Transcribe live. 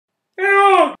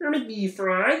Kermit the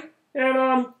Frog, and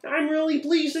I'm really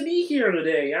pleased to be here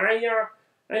today.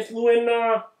 I flew in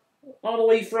all the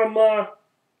way from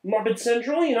Muppet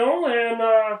Central, you know, and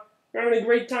we're having a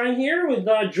great time here with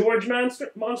George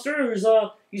Monster, who's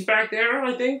he's back there,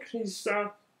 I think. He's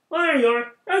oh, there you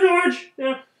are. Hi, George.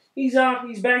 Yeah, he's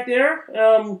back there,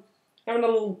 having a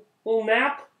little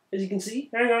nap, as you can see.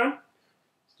 Hang on,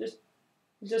 he's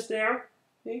just there.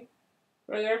 See,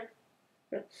 right there.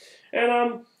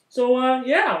 And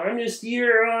yeah, I'm just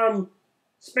here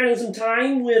spending some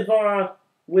time with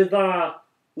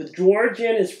George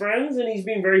and his friends, and he's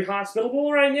being very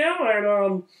hospitable right now.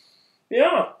 And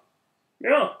yeah.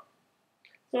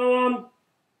 So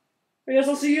I guess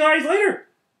I'll see you guys later.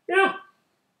 Yeah.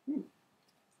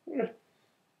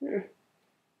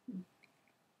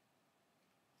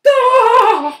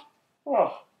 Ah!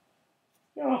 Oh.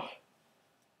 Oh.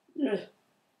 Yeah.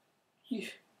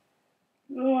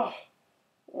 Oh.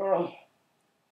 Oh.